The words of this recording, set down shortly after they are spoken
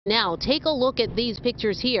Now, take a look at these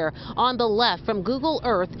pictures here. On the left from Google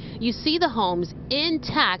Earth, you see the homes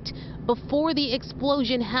intact before the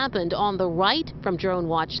explosion happened. On the right from Drone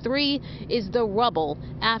Watch 3 is the rubble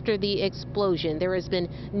after the explosion. There has been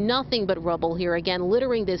nothing but rubble here, again,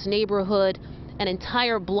 littering this neighborhood. An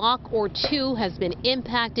entire block or two has been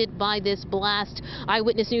impacted by this blast.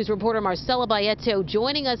 Eyewitness News reporter Marcella Baietto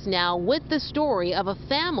joining us now with the story of a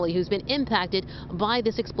family who's been impacted by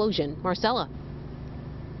this explosion. Marcella.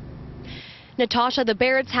 Natasha, the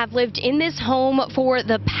Barretts have lived in this home for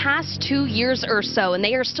the past 2 years or so, and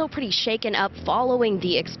they are still pretty shaken up following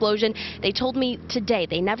the explosion. They told me today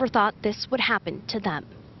they never thought this would happen to them.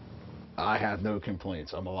 I have no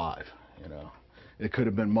complaints. I'm alive, you know. It could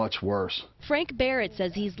have been much worse. Frank Barrett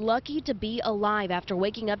says he's lucky to be alive after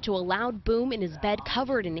waking up to a loud boom in his bed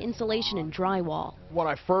covered in insulation and drywall. When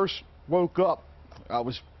I first woke up, I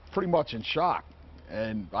was pretty much in shock,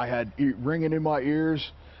 and I had ringing in my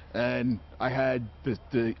ears, and I had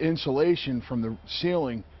the insulation from the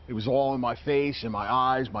ceiling. It was all in my face, in my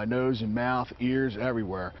eyes, my nose and mouth, ears,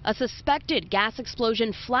 everywhere. A suspected gas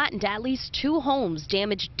explosion flattened at least 2 homes,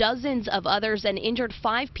 damaged dozens of others, and injured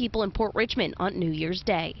 5 people in Port Richmond on New Year's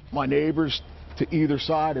Day. My neighbors to either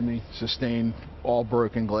side of me sustained all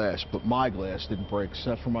broken glass, but my glass didn't break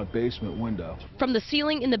except for my basement window. From the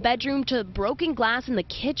ceiling in the bedroom to broken glass in the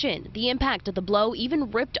kitchen, the impact of the blow even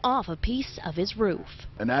ripped off a piece of his roof.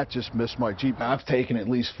 And that just missed my Jeep. I've taken at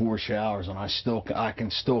least 4 showers, and I can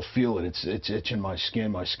still feel it. It's itching my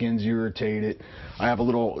skin. My skin's irritated. I have a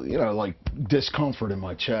little, like discomfort in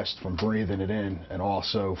my chest from breathing it in, and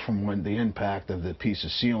also from when the impact of the piece of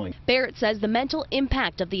ceiling. Barrett says the mental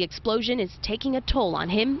impact of the explosion is taking a toll on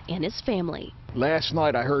him and his family. Last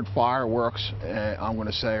night I heard fireworks, I'm going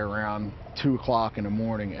to say around 2 o'clock in the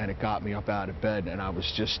morning, and it got me up out of bed, and I was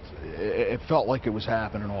just, it felt like it was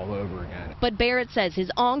happening all over again. But Barrett says his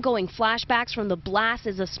ongoing flashbacks from the blast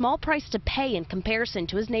is a small price to pay in comparison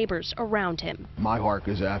to his neighbors around him. My heart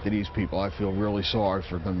goes out to these people. I feel really sorry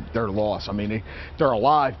for them, their loss. I mean, they're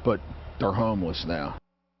alive, but they're homeless now.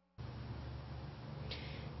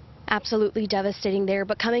 Absolutely devastating there.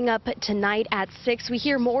 But coming up tonight at 6, we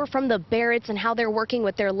hear more from the Barretts and how they're working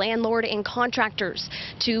with their landlord and contractors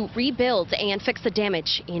to rebuild and fix the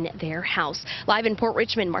damage in their house. Live in Port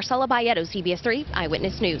Richmond, Marcella Baietto, CBS 3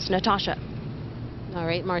 Eyewitness News. Natasha. All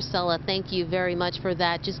right, Marcella, thank you very much for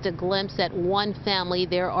that. Just a glimpse at one family.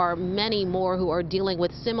 There are many more who are dealing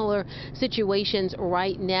with similar situations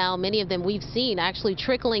right now. Many of them we've seen actually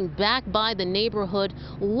trickling back by the neighborhood,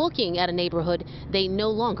 looking at a neighborhood they no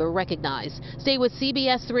longer recognize. Stay with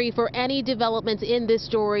CBS 3 for any developments in this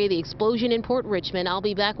story, the explosion in Port Richmond. I'll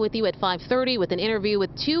be back with you at 5:30 with an interview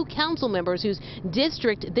with 2 council members whose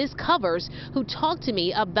district this covers, who talked to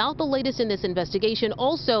me about the latest in this investigation,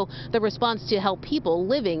 also the response to help people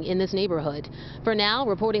living in this neighborhood. For now,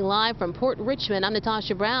 reporting live from Port Richmond, I'm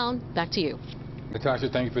Natasha Brown. Back to you. Natasha,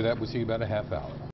 thank you for that. We'll see you about a half hour.